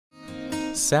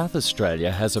South Australia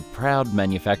has a proud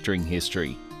manufacturing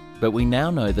history, but we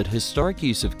now know that historic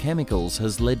use of chemicals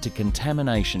has led to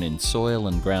contamination in soil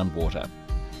and groundwater.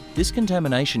 This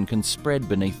contamination can spread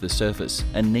beneath the surface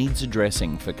and needs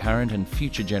addressing for current and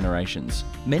future generations.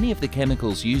 Many of the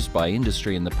chemicals used by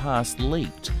industry in the past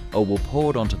leaked or were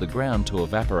poured onto the ground to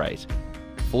evaporate.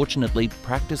 Fortunately,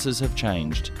 practices have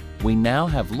changed. We now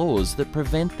have laws that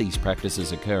prevent these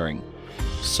practices occurring.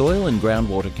 Soil and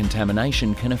groundwater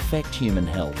contamination can affect human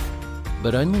health,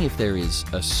 but only if there is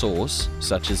a source,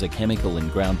 such as a chemical in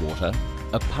groundwater,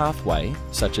 a pathway,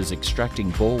 such as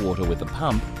extracting bore water with a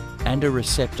pump, and a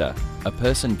receptor, a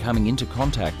person coming into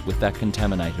contact with that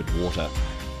contaminated water.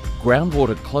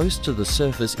 Groundwater close to the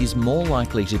surface is more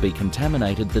likely to be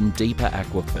contaminated than deeper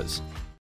aquifers.